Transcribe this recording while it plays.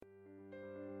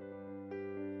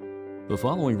The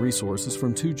following resources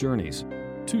from Two Journeys.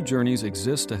 Two Journeys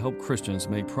exists to help Christians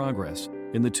make progress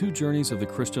in the two journeys of the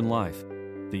Christian life,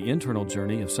 the internal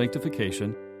journey of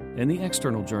sanctification and the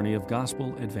external journey of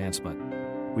gospel advancement.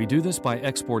 We do this by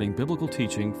exporting biblical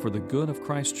teaching for the good of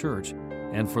Christ's church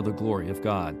and for the glory of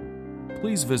God.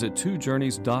 Please visit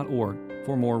twojourneys.org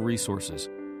for more resources.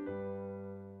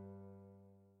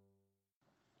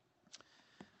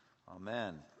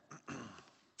 Amen.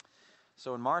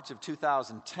 So in March of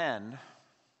 2010,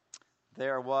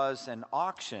 there was an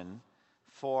auction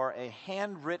for a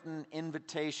handwritten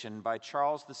invitation by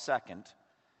Charles II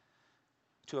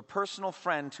to a personal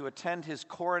friend to attend his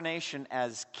coronation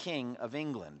as King of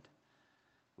England.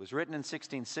 It was written in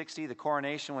 1660. The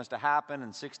coronation was to happen in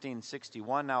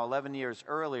 1661. Now, 11 years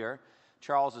earlier,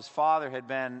 Charles's father had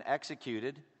been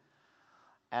executed,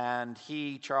 and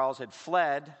Charles, had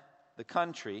fled the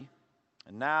country.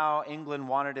 And now England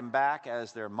wanted him back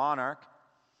as their monarch.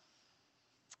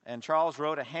 And Charles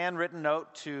wrote a handwritten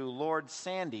note to Lord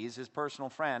Sandys, his personal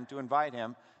friend, to invite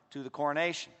him to the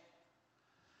coronation.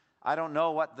 I don't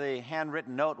know what the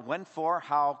handwritten note went for,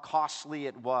 how costly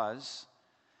it was,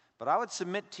 but I would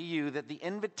submit to you that the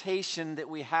invitation that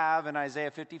we have in Isaiah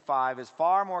 55 is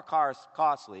far more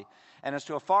costly and is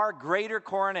to a far greater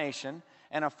coronation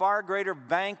and a far greater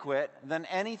banquet than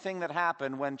anything that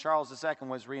happened when Charles II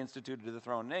was reinstituted to the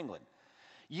throne in England.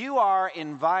 You are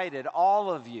invited,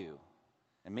 all of you,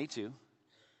 and me too,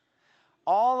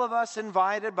 all of us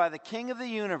invited by the King of the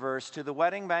universe to the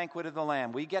wedding banquet of the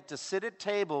Lamb. We get to sit at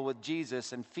table with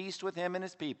Jesus and feast with him and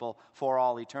his people for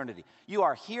all eternity. You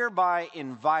are hereby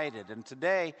invited, and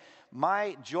today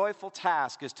my joyful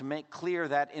task is to make clear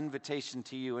that invitation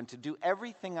to you and to do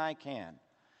everything I can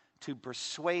to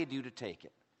persuade you to take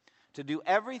it, to do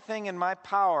everything in my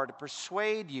power to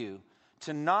persuade you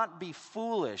to not be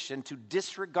foolish and to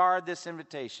disregard this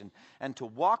invitation and to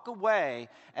walk away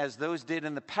as those did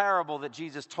in the parable that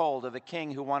Jesus told of the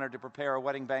king who wanted to prepare a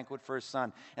wedding banquet for his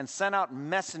son and sent out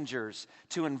messengers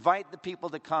to invite the people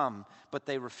to come, but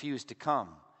they refused to come.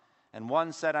 And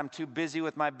one said, I'm too busy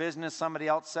with my business. Somebody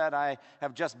else said, I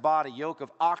have just bought a yoke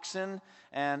of oxen,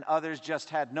 and others just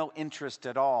had no interest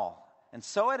at all. And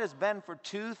so it has been for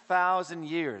 2,000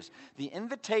 years. The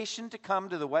invitation to come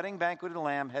to the wedding banquet of the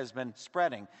Lamb has been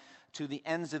spreading to the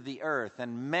ends of the earth,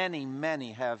 and many,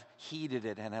 many have heeded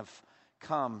it and have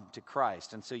come to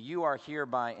Christ. And so you are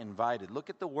hereby invited. Look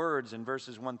at the words in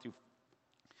verses 1 through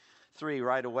 3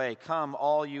 right away. Come,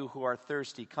 all you who are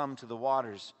thirsty, come to the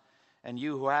waters. And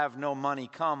you who have no money,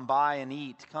 come buy and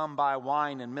eat. Come buy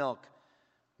wine and milk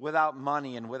without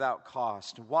money and without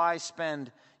cost. Why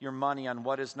spend your money on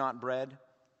what is not bread,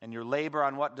 and your labor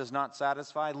on what does not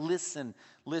satisfy? Listen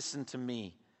to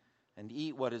me, and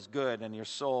eat what is good, and your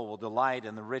soul will delight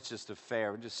in the richest of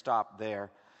fare. We'll just stop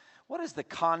there. What is the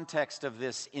context of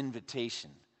this invitation?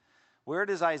 Where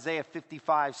does Isaiah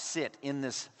 55 sit in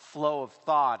this flow of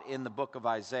thought in the book of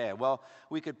Isaiah? Well,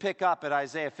 we could pick up at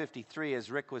Isaiah 53, as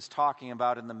Rick was talking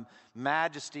about, in the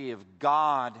majesty of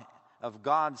God, of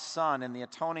God's Son, and the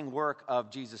atoning work of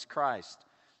Jesus Christ.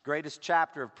 Greatest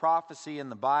chapter of prophecy in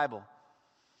the Bible.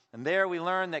 And there we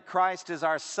learn that Christ is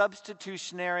our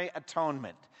substitutionary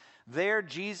atonement. There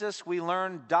Jesus, we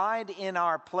learn, died in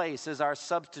our place as our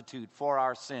substitute for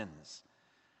our sins.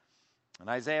 In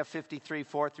Isaiah 53,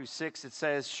 4 through 6, it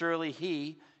says, Surely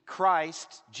he,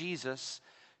 Christ, Jesus,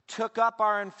 took up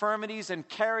our infirmities and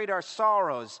carried our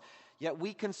sorrows. Yet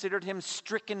we considered him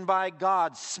stricken by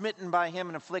God, smitten by him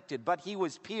and afflicted. But he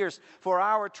was pierced for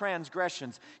our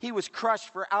transgressions. He was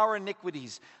crushed for our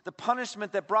iniquities. The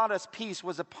punishment that brought us peace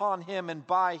was upon him, and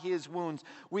by his wounds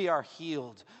we are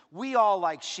healed. We all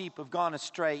like sheep have gone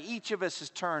astray. Each of us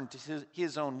has turned to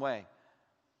his own way.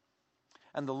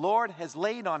 And the Lord has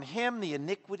laid on him the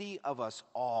iniquity of us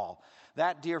all.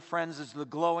 That, dear friends, is the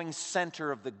glowing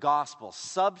center of the gospel.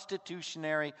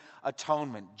 Substitutionary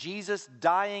atonement. Jesus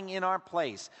dying in our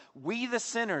place. We the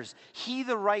sinners, he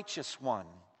the righteous one.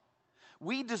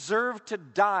 We deserve to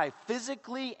die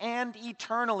physically and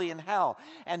eternally in hell.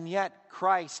 And yet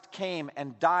Christ came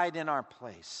and died in our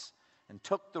place and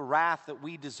took the wrath that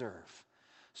we deserve.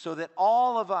 So that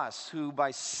all of us who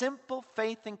by simple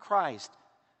faith in Christ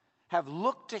have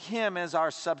looked to him as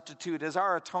our substitute, as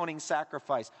our atoning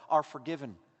sacrifice, are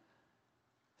forgiven,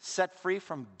 set free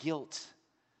from guilt,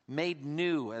 made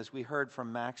new, as we heard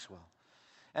from Maxwell.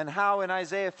 And how in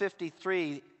Isaiah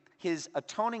 53, his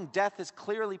atoning death is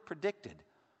clearly predicted,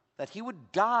 that he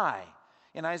would die.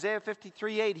 In Isaiah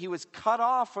 53:8, he was cut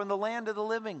off from the land of the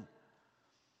living.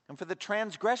 And for the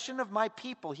transgression of my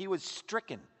people, he was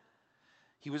stricken.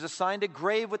 He was assigned a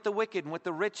grave with the wicked and with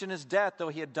the rich in his death, though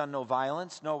he had done no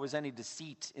violence, nor was any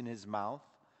deceit in his mouth.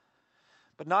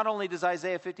 But not only does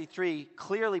Isaiah 53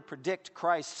 clearly predict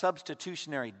Christ's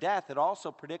substitutionary death, it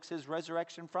also predicts his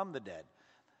resurrection from the dead.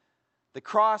 The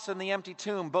cross and the empty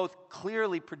tomb both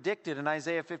clearly predicted in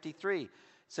Isaiah 53. It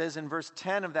says in verse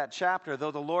 10 of that chapter,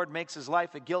 though the Lord makes his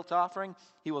life a guilt offering,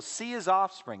 he will see his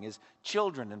offspring, his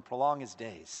children, and prolong his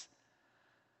days.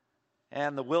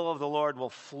 And the will of the Lord will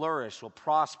flourish, will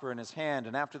prosper in his hand.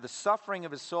 And after the suffering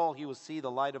of his soul, he will see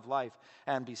the light of life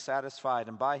and be satisfied.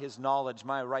 And by his knowledge,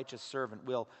 my righteous servant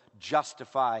will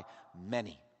justify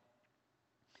many.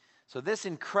 So this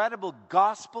incredible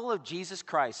gospel of Jesus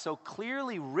Christ, so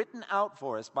clearly written out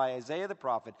for us by Isaiah the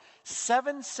prophet,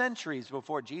 7 centuries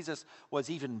before Jesus was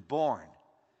even born,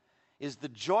 is the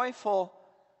joyful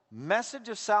message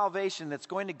of salvation that's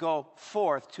going to go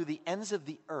forth to the ends of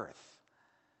the earth.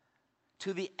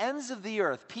 To the ends of the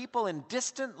earth, people in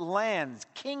distant lands,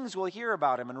 kings will hear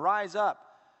about him and rise up,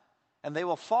 and they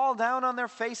will fall down on their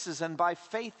faces, and by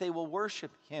faith they will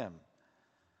worship him.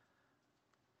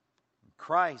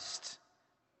 Christ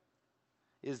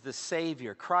is the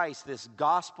Savior. Christ, this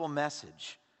gospel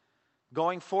message,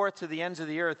 going forth to the ends of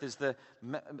the earth, is the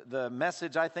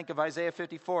message, I think, of Isaiah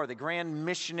 54, the grand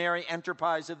missionary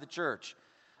enterprise of the church.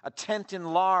 A tent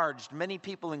enlarged, many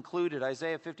people included,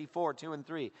 Isaiah 54, 2 and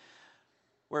 3.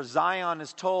 Where Zion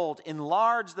is told,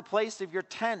 enlarge the place of your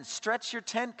tent, stretch your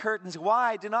tent curtains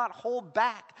wide, do not hold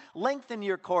back, lengthen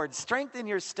your cords, strengthen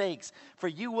your stakes, for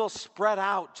you will spread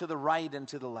out to the right and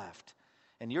to the left.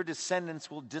 And your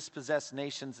descendants will dispossess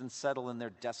nations and settle in their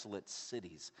desolate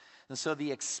cities. And so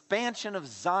the expansion of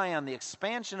Zion, the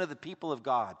expansion of the people of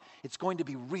God, it's going to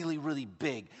be really, really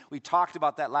big. We talked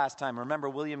about that last time. Remember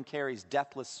William Carey's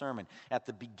deathless sermon at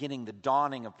the beginning, the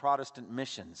dawning of Protestant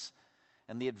missions.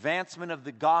 And the advancement of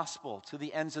the gospel to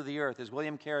the ends of the earth, as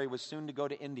William Carey was soon to go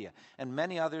to India. And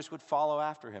many others would follow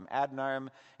after him. Adoniram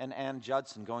and Ann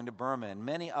Judson going to Burma, and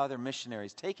many other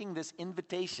missionaries taking this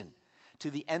invitation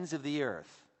to the ends of the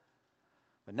earth.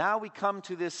 But now we come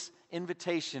to this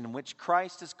invitation in which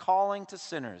Christ is calling to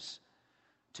sinners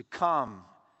to come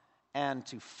and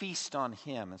to feast on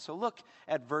him. And so look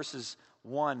at verses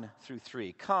 1 through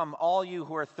 3. Come, all you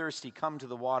who are thirsty, come to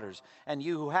the waters. And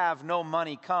you who have no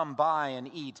money, come buy and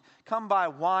eat. Come buy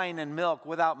wine and milk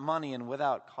without money and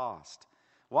without cost.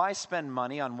 Why spend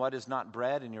money on what is not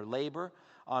bread, and your labor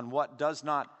on what does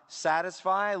not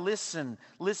satisfy? Listen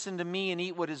to me and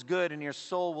eat what is good, and your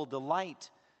soul will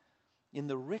delight in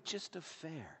the richest of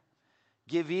fare.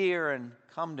 Give ear and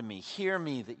come to me. Hear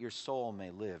me, that your soul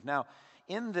may live. Now,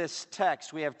 in this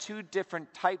text, we have 2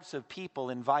 different types of people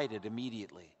invited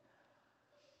immediately.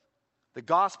 The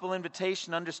gospel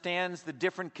invitation understands the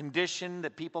different condition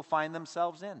that people find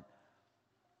themselves in.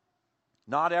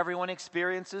 Not everyone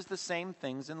experiences the same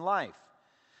things in life,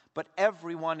 but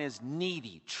everyone is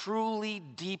needy, truly,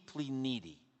 deeply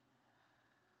needy.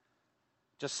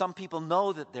 Just some people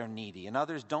know that they're needy, and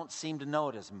others don't seem to know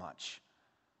it as much.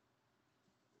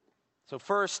 So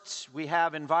first, we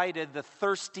have invited the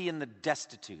thirsty and the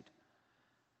destitute.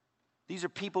 These are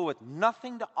people with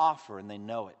nothing to offer, and they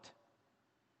know it.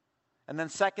 And then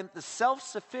second, the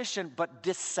self-sufficient but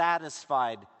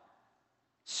dissatisfied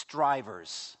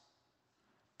strivers.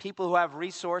 People who have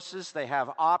resources, they have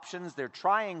options, they're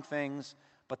trying things,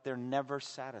 but they're never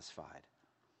satisfied.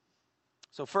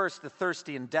 So first, the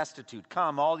thirsty and destitute.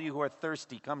 Come, all you who are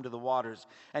thirsty, come to the waters.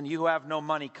 And you who have no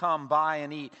money, come, buy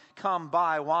and eat. Come,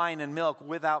 buy wine and milk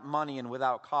without money and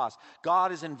without cost.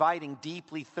 God is inviting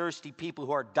deeply thirsty people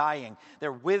who are dying.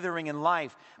 They're withering in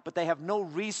life, but they have no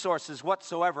resources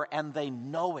whatsoever, and they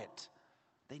know it.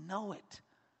 They know it.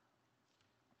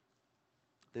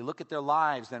 They look at their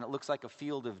lives, and it looks like a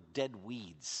field of dead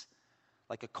weeds,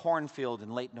 like a cornfield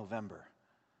in late November.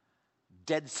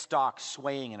 Dead stalks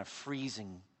swaying in a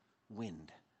freezing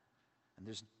wind. And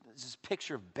there's this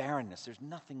picture of barrenness. There's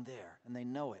nothing there, and they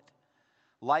know it.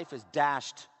 Life has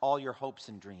dashed all your hopes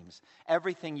and dreams.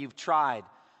 Everything you've tried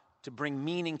to bring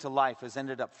meaning to life has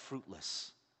ended up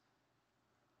fruitless.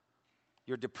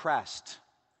 You're depressed.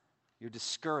 You're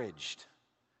discouraged.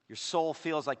 Your soul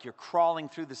feels like you're crawling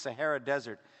through the Sahara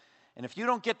Desert. And if you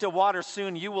don't get to water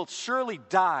soon, you will surely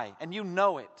die, and you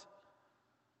know it.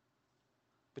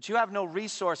 But you have no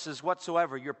resources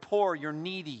whatsoever. You're poor, you're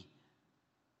needy.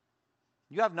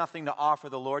 You have nothing to offer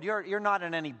the Lord. You're not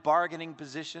in any bargaining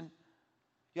position.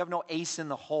 You have no ace in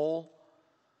the hole.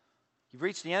 You've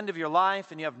reached the end of your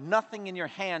life and you have nothing in your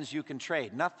hands you can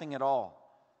trade, nothing at all.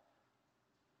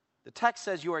 The text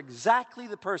says you are exactly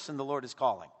the person the Lord is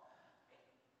calling.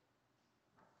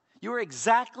 You are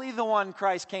exactly the one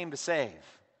Christ came to save.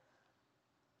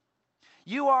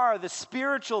 You are the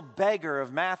spiritual beggar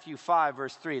of Matthew 5,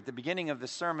 verse 3, at the beginning of the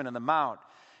Sermon on the Mount.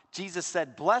 Jesus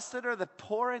said, "Blessed are the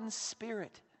poor in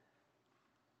spirit,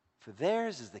 for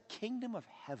theirs is the kingdom of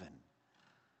heaven."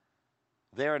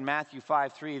 There in Matthew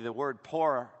 5:3, the word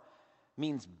poor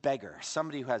means beggar,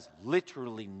 somebody who has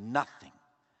literally nothing.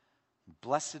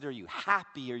 Blessed are you,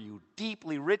 happy are you,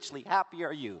 deeply, richly happy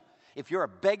are you, if you're a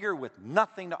beggar with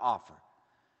nothing to offer,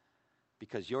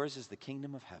 because yours is the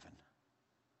kingdom of heaven.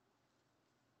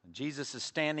 And Jesus is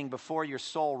standing before your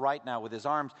soul right now with his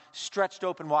arms stretched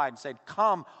open wide and said,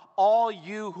 "Come, all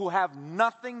you who have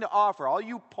nothing to offer, all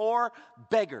you poor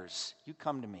beggars, you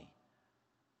come to me."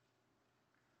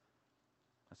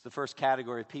 That's the first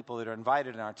category of people that are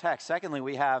invited in our text. Secondly,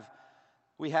 we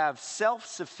have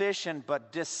self-sufficient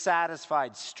but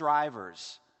dissatisfied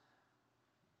strivers.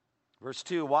 Verse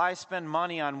 2, "Why spend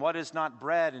money on what is not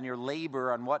bread and your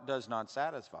labor on what does not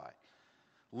satisfy?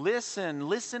 Listen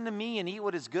to me and eat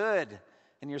what is good,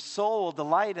 and your soul will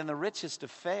delight in the richest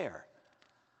of fare."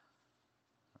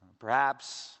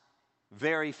 Perhaps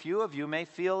very few of you may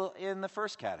feel in the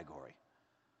first category.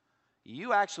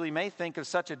 You actually may think of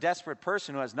such a desperate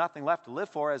person who has nothing left to live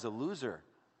for as a loser.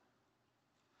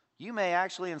 You may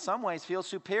actually in some ways feel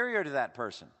superior to that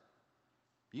person.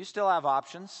 You still have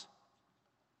options.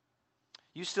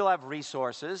 You still have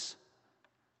resources.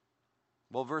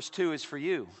 Well, verse 2 is for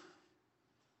you.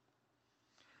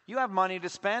 You have money to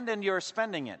spend and you're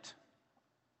spending it.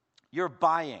 You're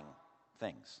buying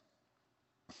things.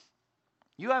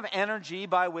 You have energy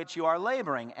by which you are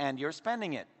laboring and you're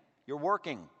spending it. You're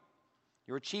working.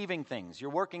 You're achieving things.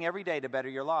 You're working every day to better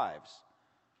your lives.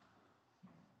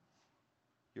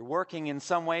 You're working in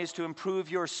some ways to improve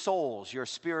your souls, your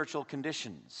spiritual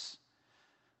conditions.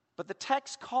 But the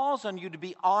text calls on you to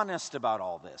be honest about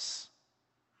all this.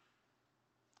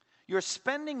 You're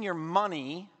spending your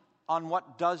money on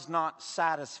what does not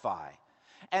satisfy.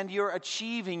 And you're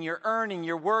achieving, you're earning,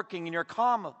 you're working, and you're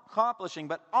accomplishing,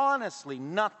 but honestly,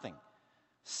 nothing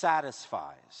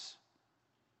satisfies.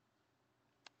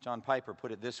 John Piper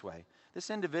put it this way: this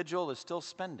individual is still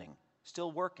spending,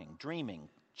 still working, dreaming,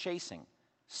 chasing,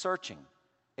 searching,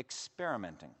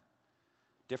 experimenting.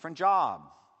 Different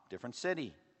job, different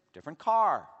city, different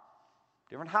car,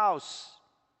 different house,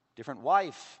 different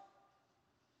wife,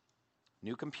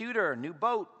 new computer, new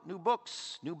boat, new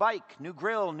books, new bike, new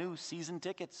grill, new season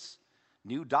tickets,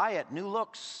 new diet, new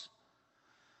looks.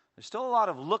 There's still a lot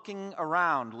of looking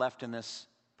around left in this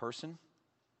person,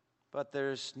 but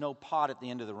there's no pot at the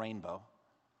end of the rainbow,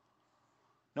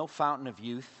 no fountain of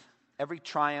youth. Every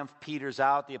triumph peters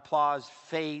out, the applause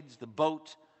fades, the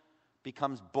boat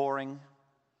becomes boring,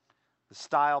 the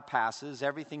style passes,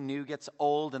 everything new gets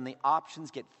old, and the options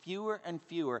get fewer and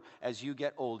fewer as you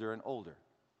get older and older.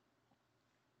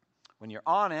 When you're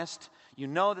honest, you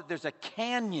know that there's a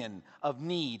canyon of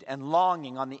need and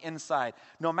longing on the inside,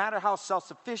 no matter how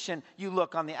self-sufficient you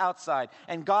look on the outside.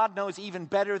 And God knows even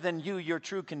better than you your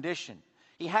true condition.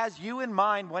 He has you in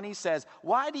mind when he says,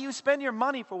 "Why do you spend your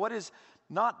money for what is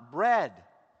not bread,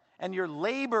 and your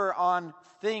labor on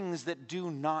things that do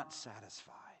not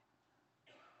satisfy?"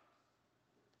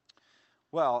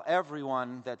 Well,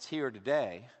 everyone that's here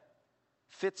today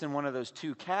fits in one of those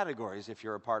two categories if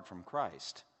you're apart from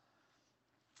Christ.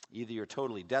 Either you're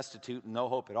totally destitute and no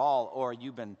hope at all, or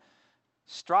you've been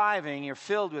striving, you're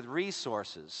filled with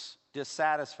resources,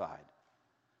 dissatisfied.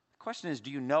 The question is,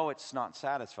 do you know it's not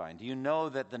satisfying? Do you know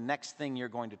that the next thing you're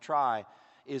going to try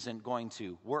isn't going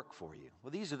to work for you?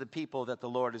 Well, these are the people that the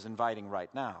Lord is inviting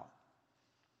right now.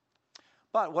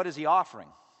 But what is he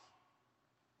offering?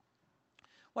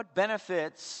 What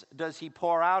benefits does he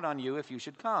pour out on you if you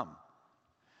should come?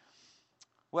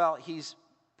 Well, he's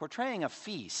portraying a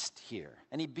feast here,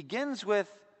 and he begins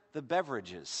with the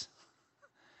beverages.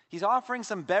 He's offering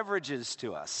some beverages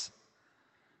to us.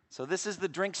 So this is the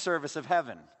drink service of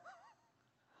heaven.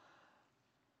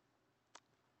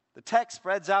 The text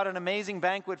spreads out an amazing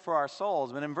banquet for our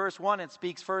souls, but in verse 1 it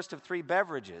speaks first of 3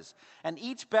 beverages, and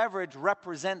each beverage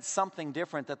represents something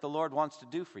different that the Lord wants to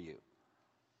do for you.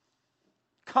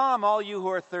 "Come, all you who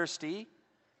are thirsty,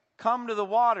 come to the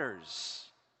waters.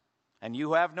 And you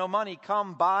who have no money,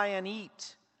 come buy and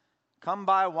eat. Come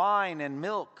buy wine and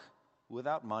milk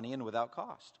without money and without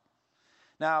cost."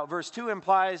 Now, verse 2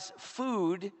 implies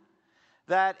food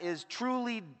that is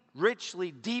truly,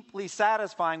 richly, deeply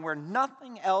satisfying where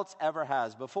nothing else ever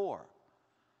has before.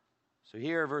 So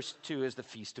here, verse 2 is the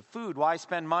feast of food. "Why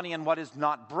spend money on what is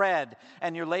not bread,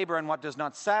 and your labor on what does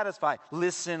not satisfy?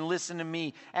 Listen to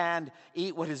me, and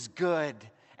eat what is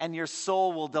good, and your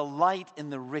soul will delight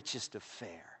in the richest of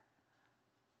fare."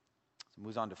 So it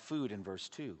moves on to food in verse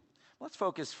 2. Let's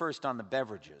focus first on the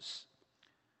beverages.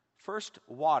 First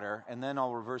water, and then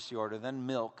I'll reverse the order, then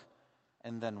milk,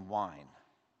 and then wine.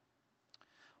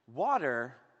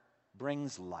 Water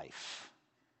brings life.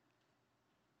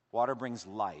 Water brings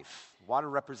life. Water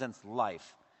represents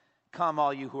life. Come,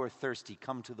 all you who are thirsty,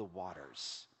 come to the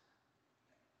waters.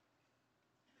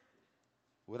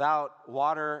 Without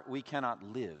water, we cannot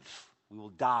live. We will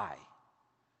die.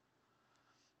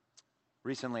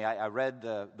 Recently, I read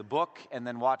the book and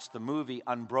then watched the movie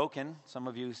Unbroken. Some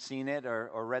of you have seen it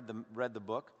or read the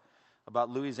book about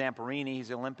Louis Zamperini. He's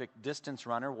an Olympic distance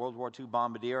runner, World War II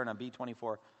bombardier, and a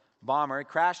B-24 bomber. He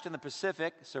crashed in the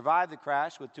Pacific, survived the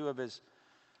crash with two of his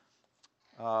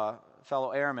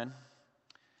fellow airmen.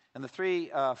 And the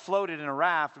three floated in a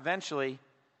raft. Eventually,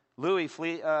 Louis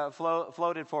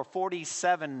floated for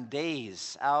 47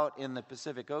 days out in the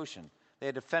Pacific Ocean. They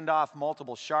had to fend off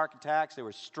multiple shark attacks. They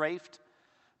were strafed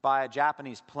by a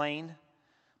Japanese plane.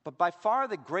 But by far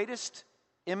the greatest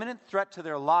imminent threat to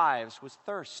their lives was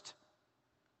thirst.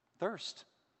 Thirst.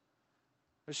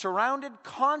 They're surrounded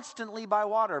constantly by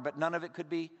water, but none of it could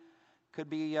be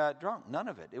drunk. None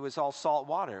of it. It was all salt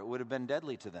water. It would have been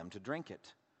deadly to them to drink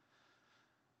it.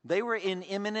 They were in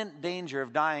imminent danger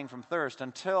of dying from thirst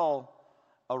until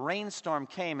a rainstorm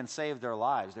came and saved their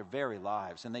lives, their very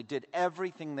lives. And they did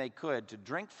everything they could to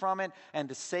drink from it and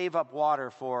to save up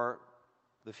water for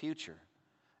the future.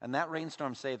 And that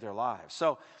rainstorm saved their lives.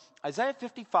 So Isaiah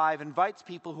 55 invites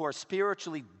people who are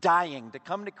spiritually dying to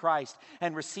come to Christ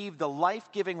and receive the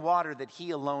life-giving water that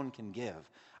He alone can give.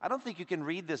 I don't think you can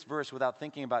read this verse without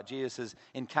thinking about Jesus'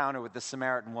 encounter with the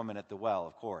Samaritan woman at the well,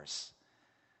 of course.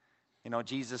 You know,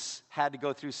 Jesus had to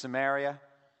go through Samaria,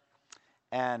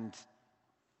 and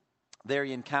there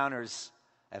He encounters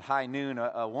at high noon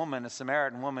a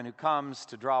Samaritan woman who comes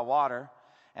to draw water,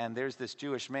 and there's this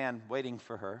Jewish man waiting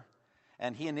for her,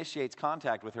 and He initiates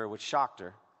contact with her, which shocked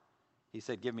her. He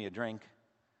said, "Give me a drink."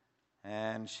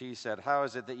 And she said, "How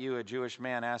is it that you, a Jewish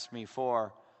man, ask me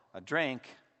for a drink,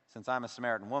 since I'm a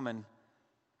Samaritan woman?"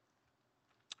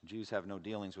 Jews have no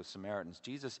dealings with Samaritans.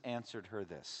 Jesus answered her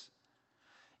this: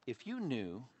 "If you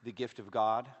knew the gift of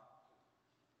God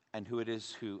and who it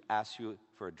is who asks you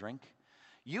for a drink,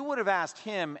 you would have asked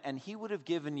Him, and He would have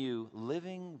given you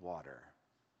living water."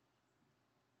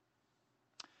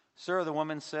 "Sir," the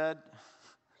woman said,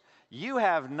 "you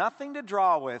have nothing to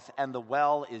draw with, and the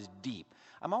well is deep."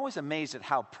 I'm always amazed at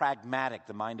how pragmatic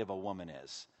the mind of a woman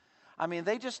is. I mean,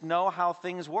 they just know how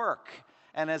things work.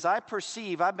 And as I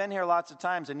perceive, I've been here lots of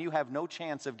times, and you have no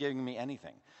chance of giving me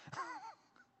anything.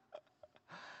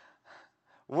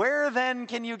 Where then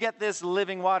can you get this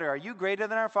living water? Are you greater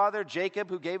than our father Jacob,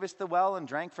 who gave us the well and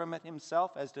drank from it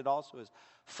himself, as did also his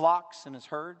flocks and his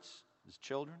herds, his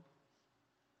children?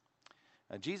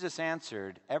 Jesus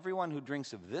answered, "Everyone who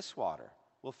drinks of this water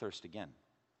will thirst again.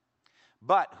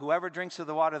 But whoever drinks of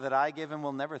the water that I give him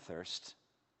will never thirst.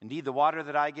 Indeed, the water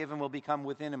that I give him will become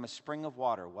within him a spring of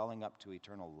water welling up to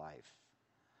eternal life."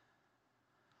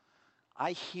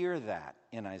 I hear that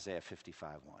in Isaiah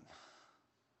 55:1.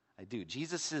 I do.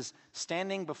 Jesus is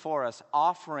standing before us,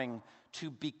 offering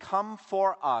to become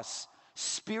for us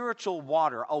spiritual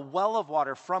water, a well of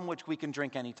water from which we can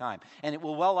drink anytime. And it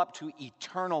will well up to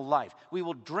eternal life. We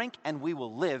will drink and we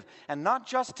will live. And not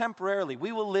just temporarily,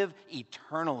 we will live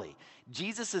eternally.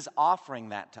 Jesus is offering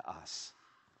that to us.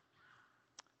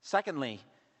 Secondly,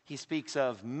 He speaks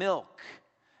of milk.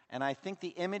 And I think the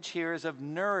image here is of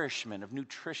nourishment, of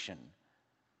nutrition.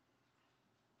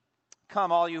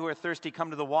 "Come, all you who are thirsty, come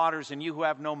to the waters, and you who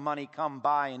have no money, come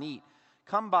buy and eat.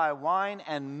 Come buy wine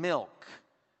and milk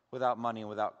without money and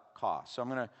without cost." So I'm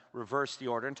going to reverse the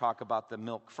order and talk about the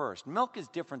milk first. Milk is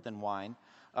different than water,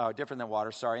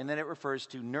 and then it refers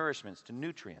to nourishments, to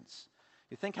nutrients.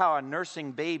 You think how a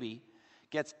nursing baby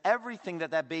gets everything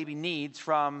that baby needs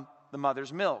from the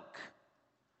mother's milk.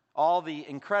 All the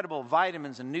incredible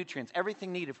vitamins and nutrients,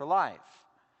 everything needed for life.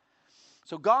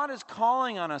 So God is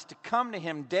calling on us to come to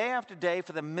Him day after day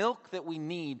for the milk that we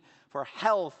need for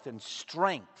health and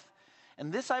strength.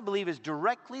 And this, I believe, is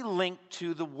directly linked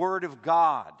to the Word of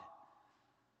God.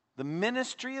 The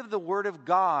ministry of the Word of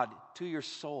God to your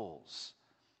souls.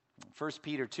 1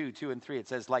 Peter 2:2-3, it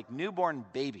says, "Like newborn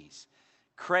babies,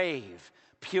 crave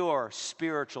pure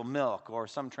spiritual milk," or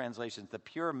some translations, the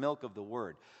pure milk of the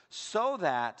Word, "so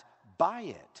that by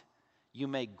it you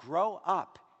may grow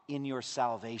up in your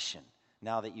salvation,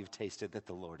 now that you've tasted that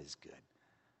the Lord is good."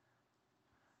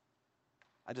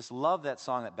 I just love that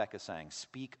song that Becca sang,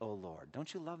 "Speak, O Lord."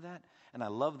 Don't you love that? And I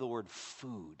love the word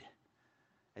food.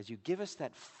 As you give us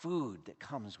that food that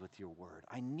comes with your word.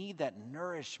 I need that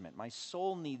nourishment. My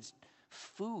soul needs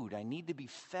food. I need to be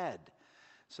fed.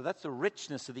 So that's the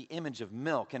richness of the image of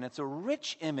milk. And it's a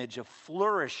rich image of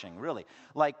flourishing, really.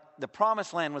 Like the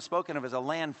promised land was spoken of as a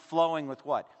land flowing with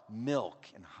what? Milk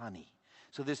and honey.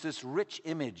 So there's this rich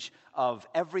image of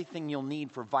everything you'll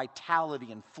need for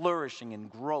vitality and flourishing and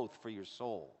growth for your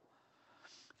soul.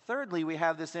 Thirdly, we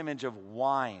have this image of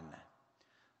wine.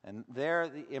 And there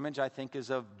the image, I think, is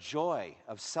of joy,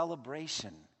 of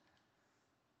celebration,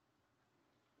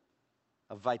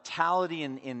 of vitality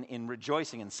in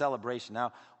rejoicing and celebration.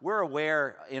 Now, we're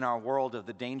aware in our world of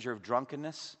the danger of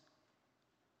drunkenness.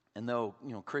 And though,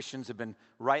 Christians have been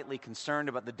rightly concerned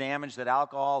about the damage that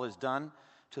alcohol has done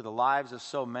to the lives of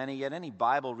so many, yet any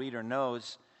Bible reader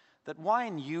knows that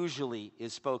wine usually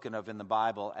is spoken of in the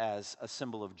Bible as a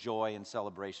symbol of joy and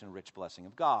celebration and rich blessing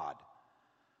of God.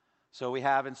 So we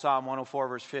have in Psalm 104,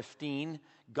 verse 15,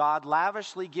 God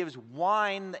lavishly gives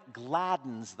wine that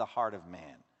gladdens the heart of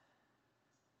man,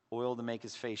 oil to make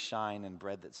his face shine, and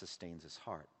bread that sustains his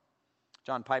heart.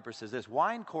 John Piper says this: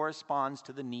 wine corresponds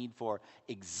to the need for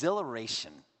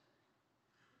exhilaration.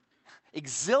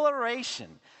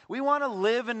 Exhilaration. We want to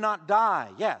live and not die,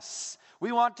 yes.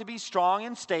 We want to be strong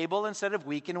and stable instead of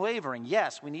weak and wavering.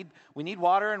 Yes, we need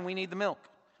water and we need the milk.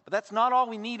 But that's not all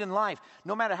we need in life.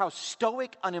 No matter how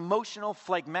stoic, unemotional,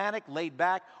 phlegmatic, laid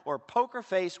back, or poker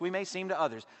face we may seem to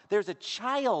others, there's a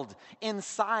child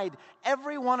inside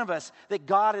every one of us that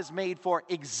God has made for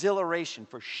exhilaration,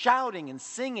 for shouting and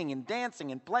singing and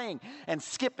dancing and playing and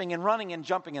skipping and running and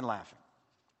jumping and laughing.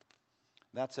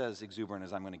 That's as exuberant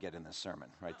as I'm going to get in this sermon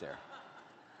right there.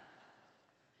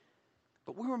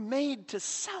 But we were made to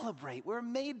celebrate. We were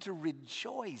made to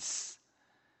rejoice.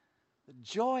 The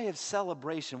joy of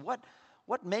celebration.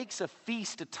 What makes a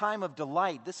feast a time of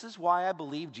delight? This is why I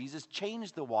believe Jesus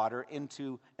changed the water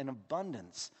into an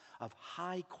abundance of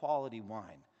high-quality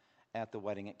wine at the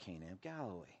wedding at Cana of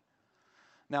Galilee.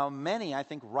 Now, many, I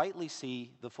think, rightly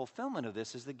see the fulfillment of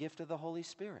this as the gift of the Holy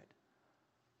Spirit.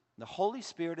 The Holy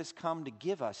Spirit has come to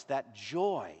give us that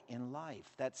joy in life,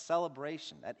 that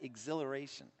celebration, that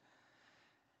exhilaration.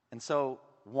 And so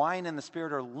wine and the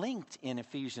Spirit are linked in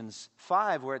Ephesians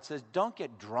 5, where it says, don't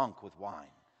get drunk with wine,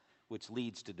 which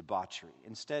leads to debauchery.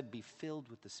 Instead, be filled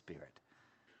with the Spirit,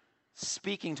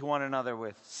 speaking to one another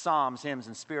with psalms, hymns,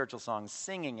 and spiritual songs,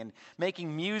 singing and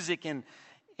making music in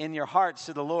your hearts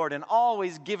to the Lord, and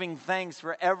always giving thanks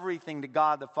for everything to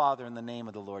God the Father in the name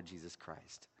of the Lord Jesus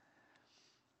Christ.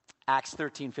 Acts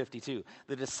 13:52,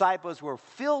 the disciples were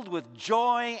filled with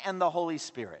joy and the Holy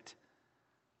Spirit.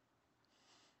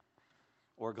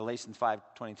 Or Galatians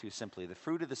 5:22, simply, the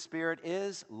fruit of the Spirit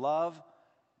is love,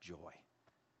 joy,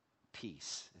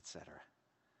 peace, etc.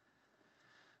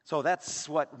 So that's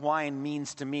what wine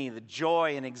means to me, the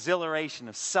joy and exhilaration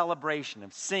of celebration,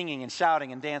 of singing and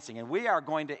shouting and dancing. And we are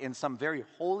going to, in some very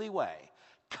holy way,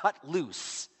 cut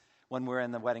loose when we're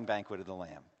in the wedding banquet of the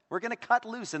Lamb. We're going to cut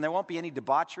loose, and there won't be any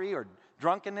debauchery or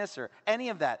drunkenness or any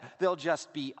of that. There'll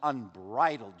just be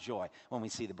unbridled joy when we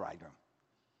see the bridegroom.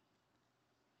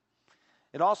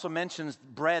 It also mentions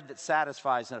bread that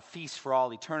satisfies and a feast for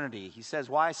all eternity. He says,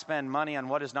 why spend money on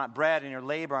what is not bread and your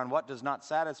labor on what does not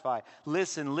satisfy?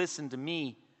 Listen to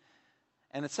me.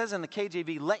 And it says in the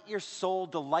KJV, let your soul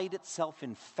delight itself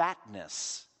in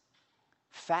fatness.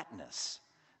 Fatness.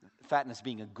 Fatness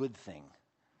being a good thing.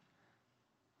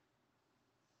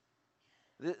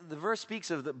 The verse speaks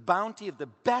of the bounty of the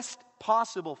best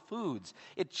possible foods.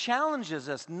 It challenges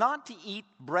us not to eat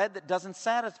bread that doesn't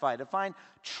satisfy, to find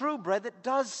true bread that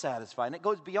does satisfy. And it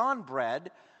goes beyond bread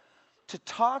to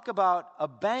talk about a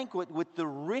banquet with the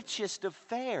richest of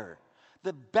fare,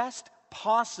 the best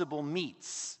possible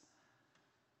meats.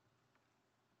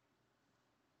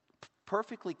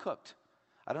 Perfectly cooked.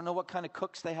 I don't know what kind of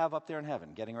cooks they have up there in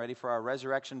heaven, getting ready for our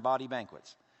resurrection body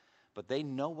banquets. But they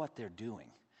know what they're doing.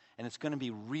 And it's going to be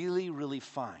really, really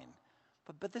fine.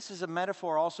 But this is a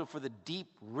metaphor also for the deep,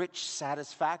 rich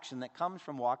satisfaction that comes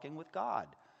from walking with God.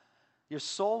 Your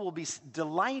soul will be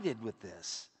delighted with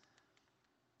this.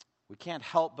 We can't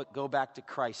help but go back to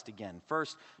Christ again.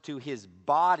 First, to his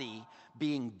body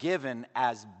being given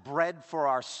as bread for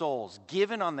our souls,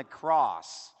 given on the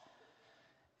cross.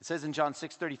 It says in John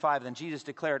 6:35, then Jesus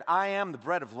declared, I am the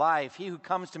bread of life. He who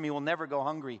comes to me will never go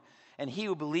hungry. And he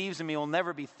who believes in me will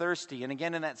never be thirsty. And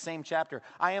again in that same chapter,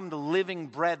 I am the living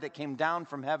bread that came down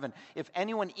from heaven. If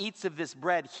anyone eats of this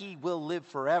bread, he will live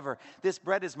forever. This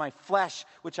bread is my flesh,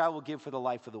 which I will give for the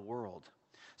life of the world.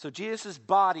 So Jesus'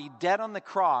 body, dead on the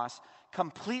cross,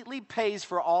 completely pays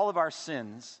for all of our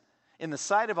sins in the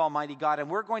sight of Almighty God. And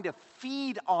we're going to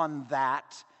feed on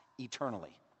that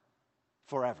eternally,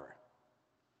 forever.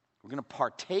 We're going to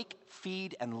partake,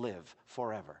 feed, and live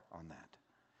forever on that.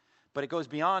 But it goes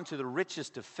beyond to the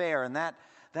richest of fare, and that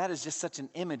is just such an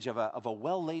image of a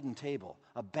well-laden table,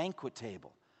 a banquet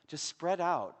table, just spread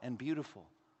out and beautiful.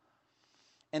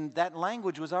 And that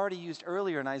language was already used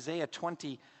earlier in Isaiah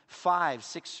 25,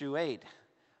 6 through 8.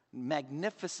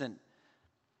 Magnificent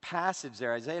passage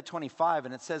there, Isaiah 25,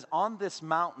 and it says, "On this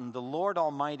mountain the Lord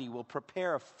Almighty will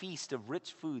prepare a feast of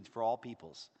rich foods for all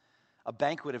peoples, a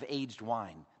banquet of aged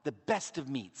wine, the best of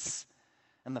meats,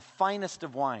 and the finest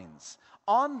of wines.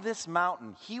 On this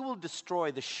mountain he will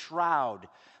destroy the shroud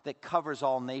that covers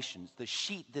all nations, the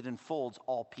sheet that enfolds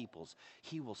all peoples.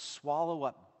 He will swallow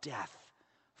up death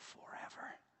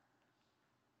forever."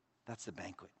 That's the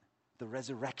banquet. The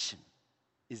resurrection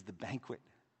is the banquet.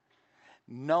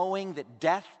 Knowing that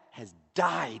death has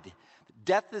died,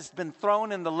 death has been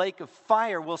thrown in the lake of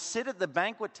fire, we'll sit at the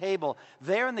banquet table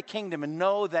there in the kingdom and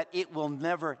know that it will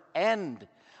never end.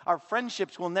 Our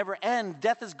friendships will never end.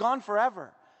 Death is gone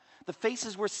forever. The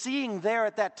faces we're seeing there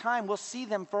at that time, we'll see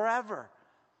them forever.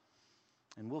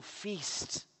 And we'll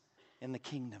feast in the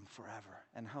kingdom forever.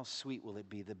 And how sweet will it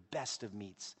be, the best of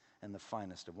meats and the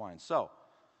finest of wine. So,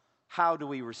 how do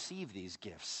we receive these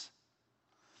gifts?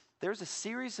 There's a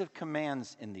series of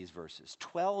commands in these verses,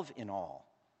 12 in all.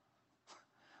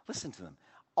 Listen to them.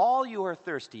 All you are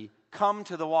thirsty, come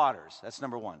to the waters. That's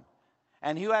number 1.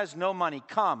 And who has no money,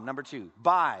 come, number 2.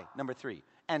 Buy, number 3.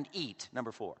 And eat,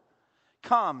 number 4.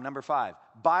 Come, number 5.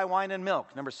 Buy wine and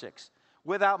milk, number 6.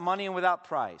 Without money and without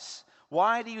price.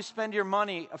 Why do you spend your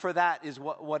money for that is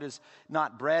what is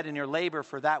not bread, and your labor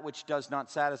for that which does not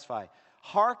satisfy?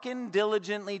 Hearken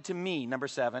diligently to me, number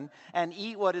 7, and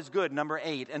eat what is good, number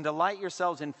 8, and delight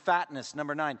yourselves in fatness,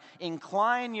 number 9.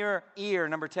 Incline your ear,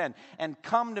 number 10, and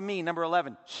come to me, number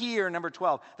 11. Hear, number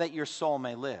 12, that your soul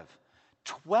may live.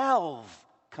 12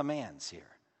 commands here.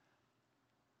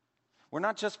 We're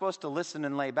not just supposed to listen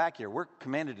and lay back here. We're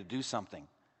commanded to do something.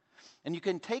 And you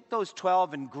can take those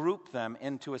 12 and group them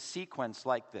into a sequence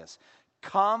like this.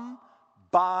 Come,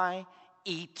 buy,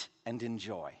 eat, and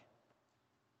enjoy.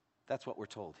 That's what we're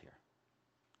told here.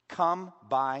 Come,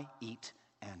 buy, eat,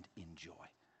 and enjoy.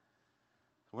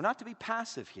 We're not to be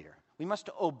passive here. We must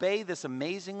obey this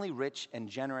amazingly rich and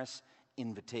generous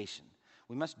invitation.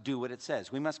 We must do what it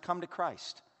says. We must come to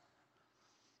Christ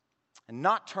and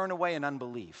not turn away in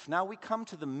unbelief. Now we come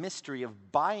to the mystery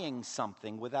of buying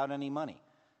something without any money.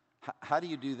 How do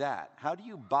you do that? How do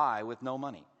you buy with no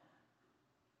money?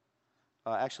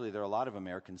 Actually, there are a lot of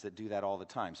Americans that do that all the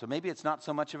time. So maybe it's not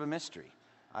so much of a mystery.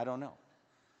 I don't know.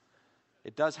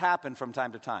 It does happen from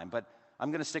time to time, but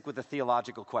I'm going to stick with the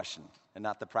theological question and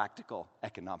not the practical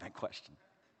economic question.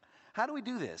 How do we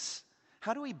do this?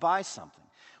 How do we buy something?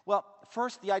 Well,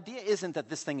 first, the idea isn't that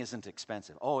this thing isn't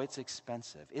expensive. Oh, it's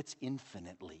expensive. It's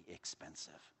infinitely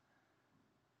expensive.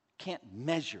 Can't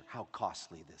measure how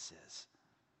costly this is.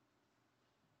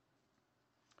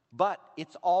 But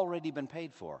it's already been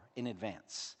paid for in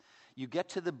advance. You get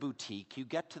to the boutique, you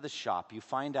get to the shop, you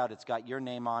find out it's got your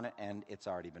name on it, and it's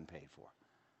already been paid for.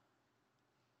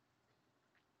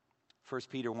 1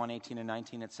 Peter 1:18 and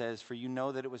 19, it says, "For you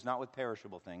know that it was not with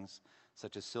perishable things,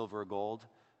 such as silver or gold,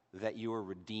 that you were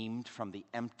redeemed from the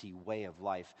empty way of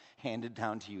life handed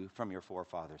down to you from your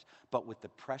forefathers, but with the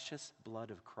precious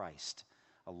blood of Christ,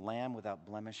 a lamb without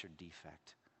blemish or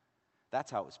defect."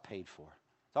 That's how it was paid for.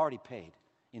 It's already paid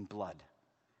in blood.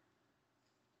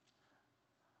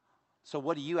 So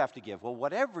what do you have to give? Well,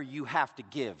 whatever you have to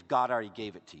give, God already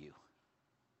gave it to you.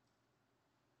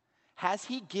 Has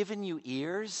He given you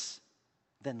ears?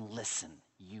 Then listen,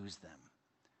 use them.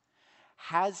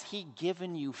 Has He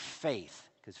given you faith?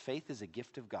 Because faith is a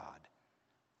gift of God.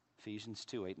 Ephesians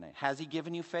 2:8 and 9. Has He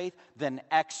given you faith? Then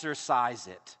exercise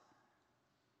it.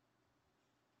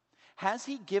 Has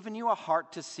He given you a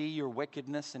heart to see your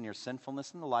wickedness and your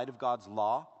sinfulness in the light of God's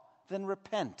law? Then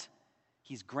repent.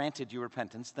 He's granted you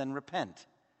repentance, then repent.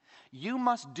 You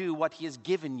must do what He has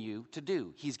given you to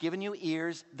do. He's given you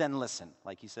ears, then listen,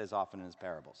 like He says often in His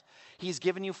parables. He's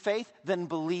given you faith, then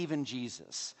believe in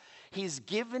Jesus. He's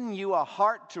given you a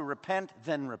heart to repent,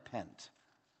 then repent.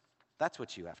 That's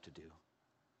what you have to do.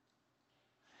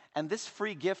 And this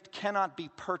free gift cannot be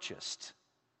purchased,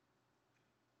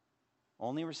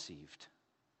 only received,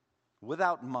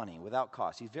 without money, without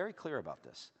cost. He's very clear about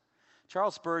this.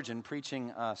 Charles Spurgeon, preaching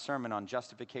a sermon on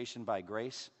justification by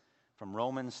grace from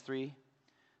Romans 3,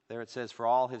 there it says, "For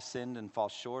all have sinned and fall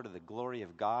short of the glory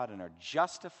of God and are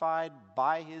justified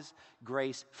by His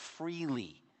grace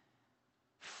freely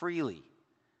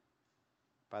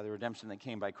by the redemption that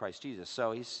came by Christ Jesus."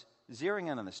 So he's zeroing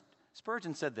in on this.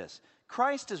 Spurgeon said this,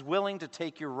 "Christ is willing to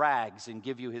take your rags and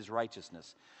give you His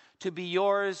righteousness, to be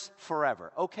yours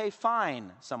forever." Okay,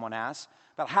 fine, someone asks,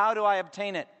 but how do I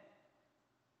obtain it?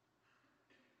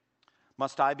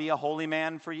 Must I be a holy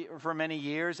man for many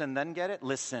years and then get it?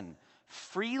 Listen,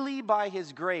 freely by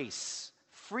His grace,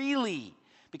 freely,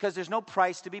 because there's no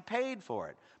price to be paid for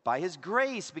it. By his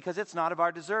grace, because it's not of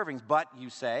our deservings. But,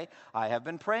 you say, I have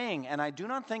been praying, and I do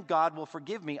not think God will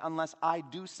forgive me unless I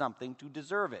do something to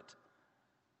deserve it.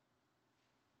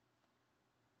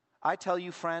 I tell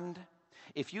you, friend,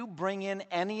 if you bring in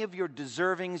any of your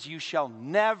deservings, you shall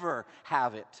never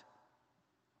have it.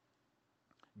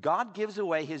 God gives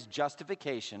away his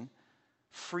justification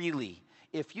freely.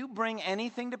 If you bring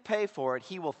anything to pay for it,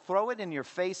 he will throw it in your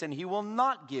face, and he will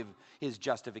not give his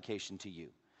justification to you.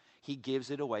 He gives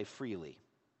it away freely.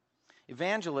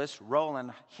 Evangelist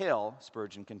Rowland Hill,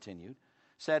 Spurgeon continued,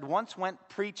 said, once went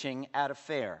preaching at a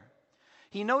fair.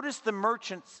 He noticed the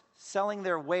merchants selling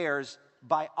their wares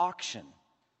by auction.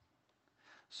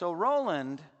 So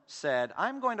Rowland said,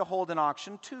 I'm going to hold an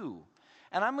auction too,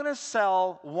 and I'm going to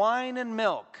sell wine and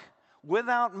milk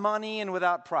without money and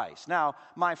without price. Now,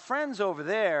 my friends over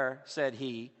there, said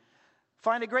he,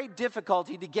 find a great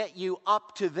difficulty to get you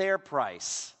up to their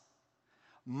price.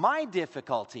 My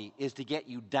difficulty is to get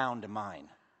you down to mine.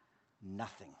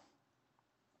 Nothing.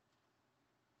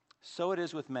 So it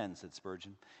is with men, said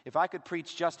Spurgeon. If I could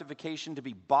preach justification to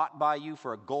be bought by you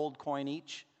for a gold coin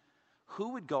each,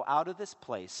 who would go out of this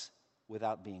place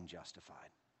without being justified?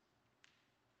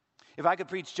 If I could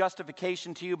preach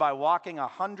justification to you by walking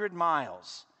 100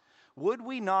 miles, would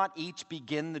we not each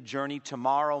begin the journey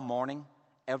tomorrow morning,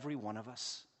 every one of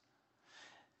us?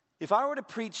 If I were to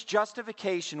preach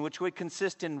justification, which would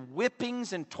consist in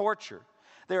whippings and torture,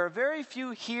 there are very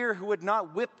few here who would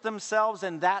not whip themselves,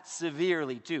 and that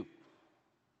severely too.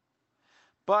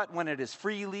 But when it is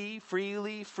freely,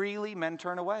 men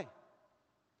turn away.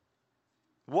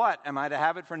 What? Am I to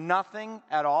have it for nothing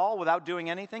at all without doing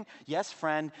anything? Yes,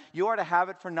 friend, you are to have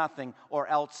it for nothing, or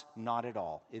else not at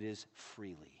all. It is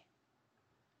freely.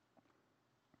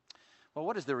 Well,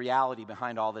 what is the reality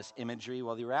behind all this imagery?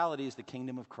 Well, the reality is the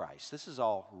kingdom of Christ. This is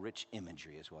all rich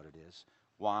imagery is what it is.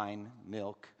 Wine,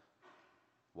 milk,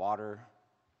 water,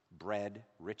 bread,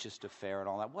 richest of fare, and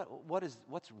all that.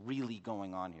 What's really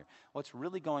going on here? What's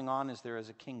really going on is there is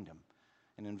a kingdom,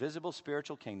 an invisible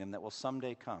spiritual kingdom that will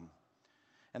someday come.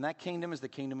 And that kingdom is the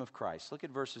kingdom of Christ. Look at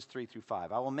verses 3 through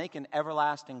 5. I will make an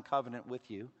everlasting covenant with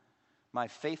you, my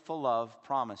faithful love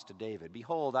promised to David.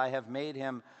 Behold, I have made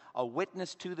him a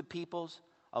witness to the peoples,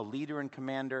 a leader and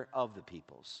commander of the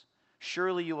peoples.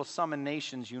 Surely you will summon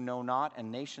nations you know not, and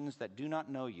nations that do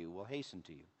not know you will hasten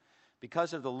to you.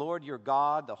 Because of the Lord your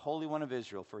God, the Holy One of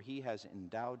Israel, for he has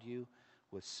endowed you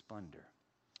with splendor.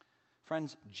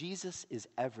 Friends, Jesus is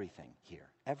everything here,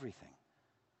 everything.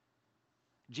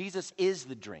 Jesus is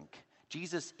the drink.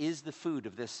 Jesus is the food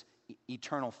of this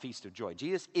eternal feast of joy.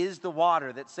 Jesus is the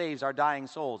water that saves our dying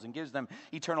souls and gives them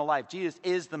eternal life. Jesus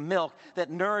is the milk that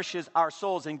nourishes our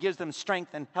souls and gives them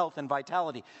strength and health and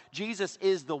vitality. Jesus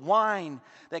is the wine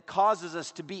that causes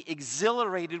us to be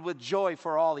exhilarated with joy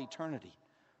for all eternity.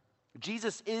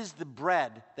 Jesus is the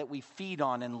bread that we feed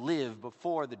on and live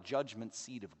before the judgment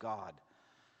seat of God.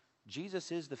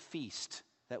 Jesus is the feast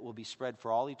that will be spread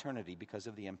for all eternity because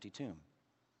of the empty tomb.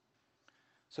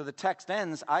 So the text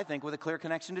ends, I think, with a clear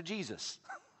connection to Jesus.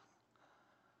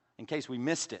 In case we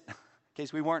missed it, in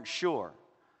case we weren't sure.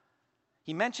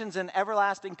 He mentions an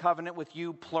everlasting covenant with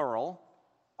you, plural,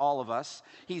 all of us.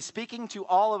 He's speaking to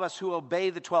all of us who obey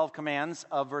the 12 commands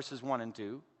of verses 1 and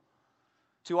 2,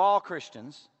 to all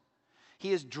Christians.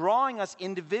 He is drawing us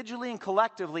individually and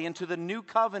collectively into the new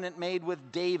covenant made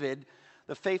with David,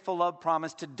 the faithful love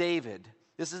promised to David.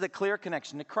 This is a clear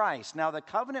connection to Christ. Now, the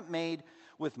covenant made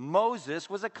with Moses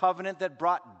was a covenant that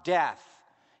brought death.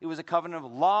 It was a covenant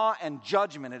of law and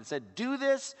judgment. It said, do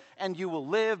this and you will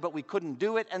live, but we couldn't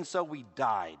do it, and so we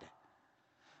died.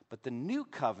 But the new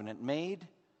covenant made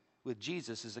with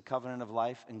Jesus is a covenant of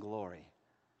life and glory.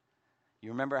 You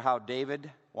remember how David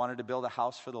wanted to build a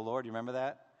house for the Lord? You remember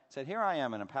that? He said, here I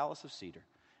am in a palace of cedar,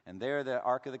 and there the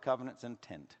Ark of the Covenant's in a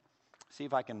tent. See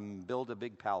if I can build a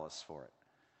big palace for it.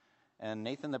 And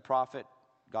Nathan the prophet,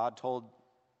 God told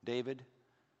David,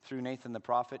 through Nathan the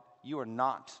prophet, you are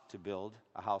not to build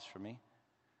a house for me,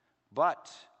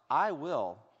 but I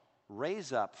will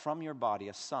raise up from your body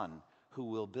a son who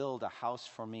will build a house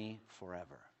for me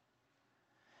forever.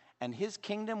 And his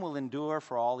kingdom will endure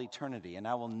for all eternity, and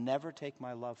I will never take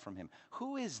my love from him.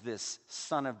 Who is this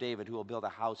son of David who will build a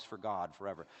house for God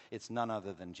forever? It's none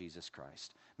other than Jesus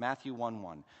Christ. Matthew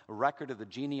 1:1, a record of the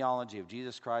genealogy of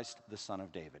Jesus Christ, the son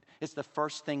of David. It's the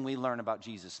first thing we learn about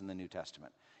Jesus in the New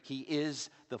Testament. He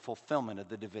is the fulfillment of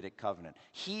the Davidic covenant.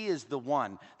 He is the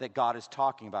one that God is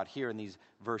talking about here in these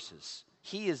verses.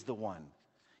 He is the one.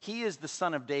 He is the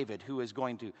Son of David who is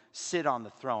going to sit on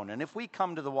the throne. And if we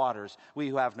come to the waters, we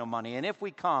who have no money, and if we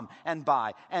come and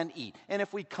buy and eat, and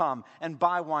if we come and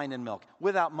buy wine and milk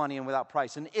without money and without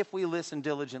price, and if we listen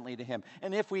diligently to him,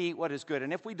 and if we eat what is good,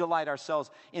 and if we delight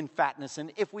ourselves in fatness,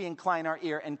 and if we incline our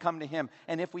ear and come to him,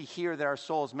 and if we hear that our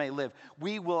souls may live,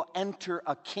 we will enter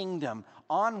a kingdom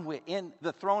in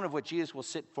the throne of which Jesus will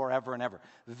sit forever and ever.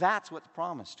 That's what's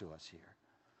promised to us here.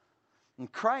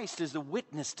 And Christ is the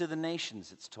witness to the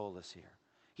nations, it's told us here.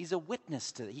 He's a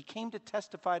witness to it. He came to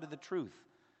testify to the truth.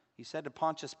 He said to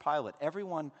Pontius Pilate,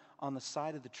 everyone on the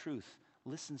side of the truth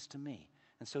listens to me.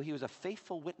 And so he was a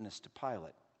faithful witness to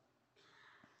Pilate.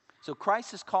 So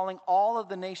Christ is calling all of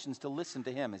the nations to listen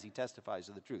to him as he testifies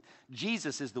to the truth.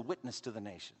 Jesus is the witness to the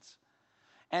nations.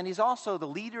 And he's also the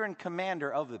leader and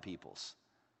commander of the peoples.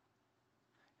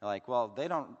 You're like, well, they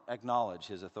don't acknowledge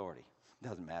his authority.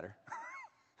 Doesn't matter.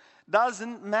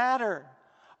 Doesn't matter.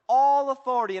 All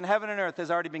authority in heaven and earth has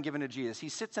already been given to Jesus. He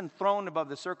sits enthroned above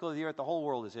the circle of the earth. The whole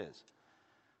world is his.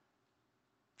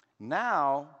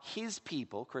 Now, his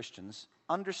people, Christians,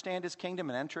 understand his kingdom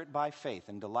and enter it by faith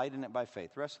and delight in it by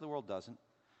faith. The rest of the world doesn't.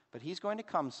 But he's going to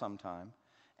come sometime,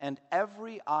 and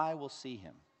every eye will see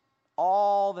him.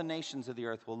 All the nations of the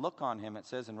earth will look on him, it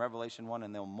says in Revelation 1,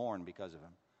 and they'll mourn because of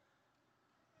him.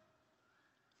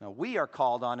 Now, we are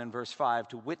called on in verse 5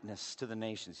 to witness to the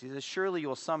nations. He says, surely you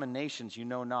will summon nations you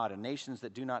know not, and nations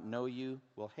that do not know you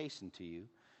will hasten to you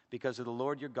because of the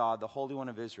Lord your God, the Holy One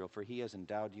of Israel, for he has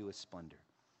endowed you with splendor.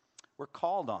 We're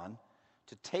called on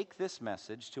to take this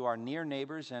message to our near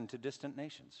neighbors and to distant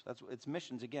nations. It's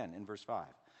missions again in verse 5.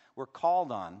 We're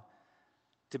called on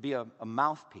to be a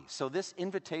mouthpiece. So this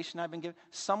invitation I've been given,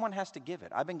 someone has to give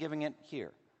it. I've been giving it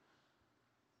here.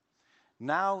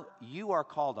 Now you are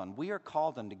called on, we are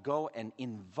called on to go and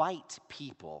invite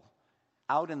people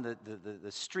out in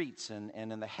the streets and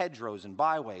in the hedgerows and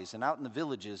byways and out in the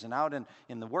villages and out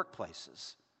in the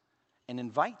workplaces and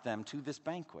invite them to this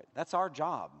banquet. That's our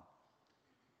job.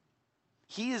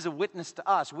 He is a witness to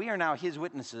us. We are now his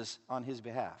witnesses on his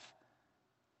behalf.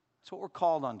 That's what we're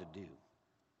called on to do.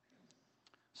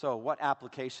 So what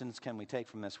applications can we take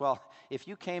from this? Well, if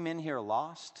you came in here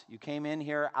lost, you came in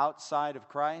here outside of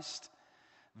Christ,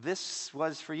 this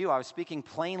was for you. I was speaking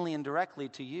plainly and directly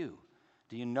to you.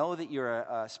 Do you know that you're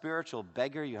a spiritual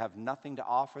beggar? You have nothing to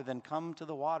offer? Then come to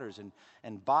the waters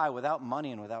and buy without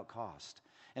money and without cost.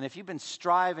 And if you've been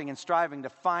striving to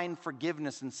find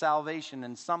forgiveness and salvation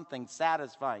and something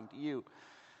satisfying to you,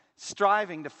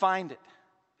 striving to find it,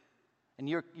 and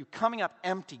you're coming up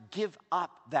empty, give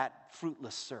up that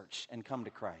fruitless search and come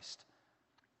to Christ.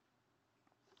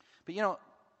 But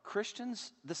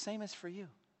Christians, the same is for you.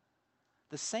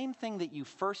 The same thing that you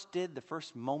first did the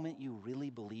first moment you really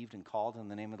believed and called in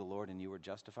the name of the Lord and you were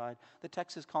justified, the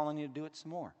text is calling you to do it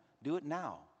some more. Do it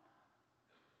now.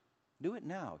 Do it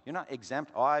now. You're not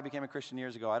exempt. Oh, I became a Christian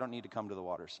years ago. I don't need to come to the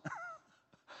waters.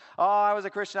 Oh, I was a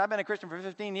Christian. I've been a Christian for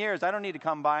 15 years. I don't need to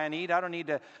come by and eat. I don't need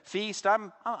to feast.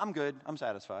 I'm good. I'm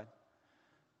satisfied.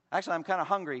 Actually, I'm kind of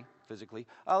hungry physically.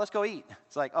 Let's go eat.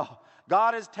 It's like, oh,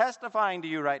 God is testifying to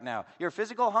you right now. Your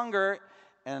physical hunger,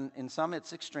 and in some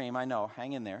it's extreme, I know.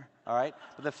 Hang in there, all right?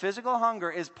 But the physical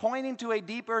hunger is pointing to a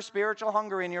deeper spiritual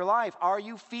hunger in your life. Are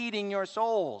you feeding your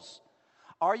souls?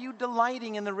 Are you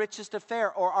delighting in the richest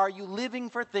affair, or are you living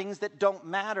for things that don't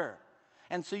matter?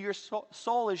 And so your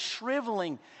soul is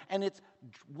shriveling, and it's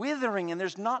withering, and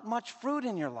there's not much fruit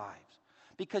in your lives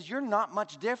because you're not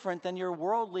much different than your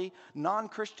worldly,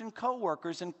 non-Christian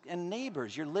coworkers and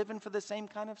neighbors. You're living for the same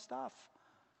kind of stuff.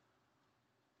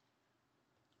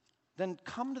 Then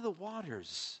come to the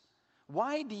waters.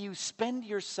 Why do you spend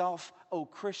yourself, O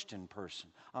Christian person,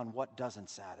 on what doesn't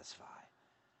satisfy?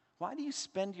 Why do you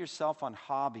spend yourself on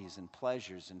hobbies and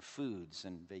pleasures and foods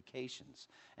and vacations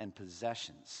and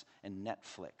possessions and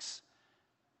Netflix?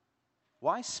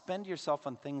 Why spend yourself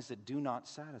on things that do not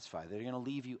satisfy, that are going to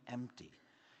leave you empty?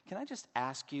 Can I just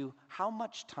ask you, how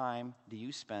much time do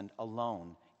you spend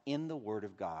alone in the Word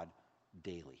of God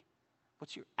daily?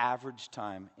 What's your average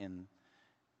time in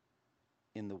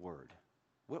the Word?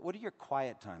 What are your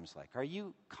quiet times like? Are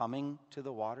you coming to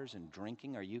the waters and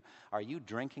drinking? Are you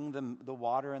drinking the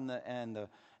water and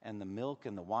the milk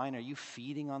and the wine? Are you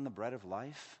feeding on the bread of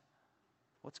life?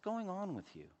 What's going on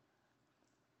with you?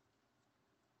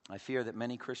 I fear that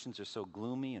many Christians are so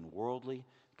gloomy and worldly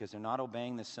because they're not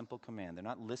obeying this simple command. They're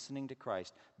not listening to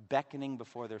Christ, beckoning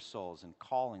before their souls and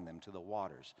calling them to the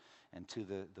waters and to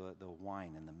the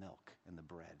wine and the milk and the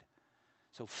bread.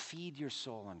 So feed your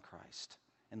soul on Christ.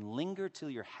 And linger till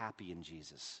you're happy in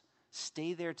Jesus.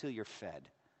 Stay there till you're fed.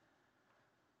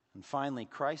 And finally,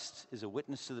 Christ is a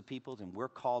witness to the people, and we're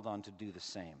called on to do the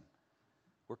same.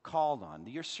 we're called on.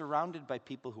 You're surrounded by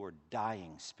people who are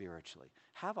dying spiritually.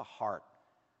 Have a heart.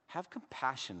 Have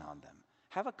compassion on them.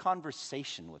 Have a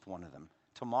conversation with one of them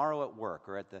tomorrow at work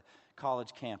or at the college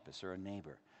campus or a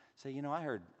neighbor. Say, I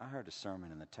heard a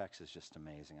sermon and the text is just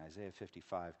amazing. Isaiah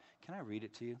 55. Can I read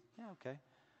it to you? Yeah, okay.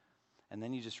 And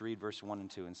then you just read verse 1 and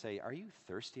 2 and say, are you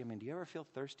thirsty? Do you ever feel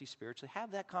thirsty spiritually?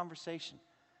 Have that conversation.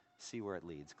 See where it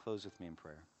leads. Close with me in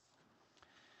prayer.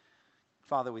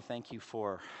 Father, we thank you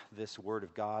for this word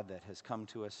of God that has come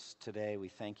to us today. We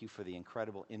thank you for the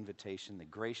incredible invitation, the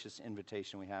gracious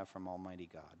invitation we have from Almighty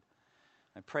God.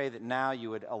 I pray that now you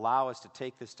would allow us to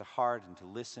take this to heart and to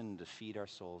listen and to feed our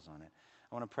souls on it.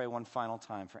 I want to pray one final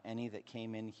time for any that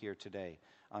came in here today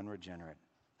unregenerate.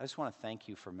 I just want to thank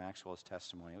you for Maxwell's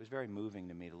testimony. It was very moving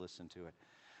to me to listen to it.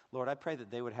 Lord, I pray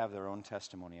that they would have their own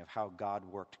testimony of how God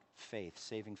worked faith,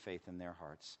 saving faith in their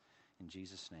hearts. In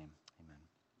Jesus' name, amen.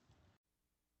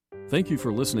 Thank you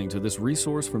for listening to this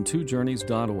resource from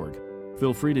twojourneys.org.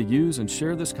 Feel free to use and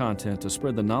share this content to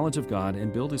spread the knowledge of God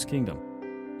and build His kingdom.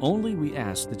 Only we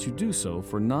ask that you do so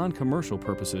for non-commercial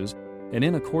purposes and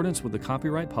in accordance with the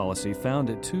copyright policy found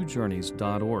at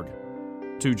twojourneys.org.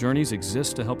 Two Journeys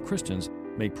exists to help Christians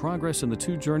make progress in the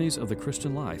two journeys of the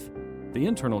Christian life, the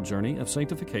internal journey of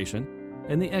sanctification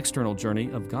and the external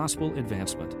journey of gospel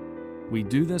advancement. We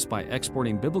do this by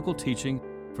exporting biblical teaching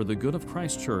for the good of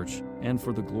Christ's church and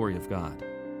for the glory of God.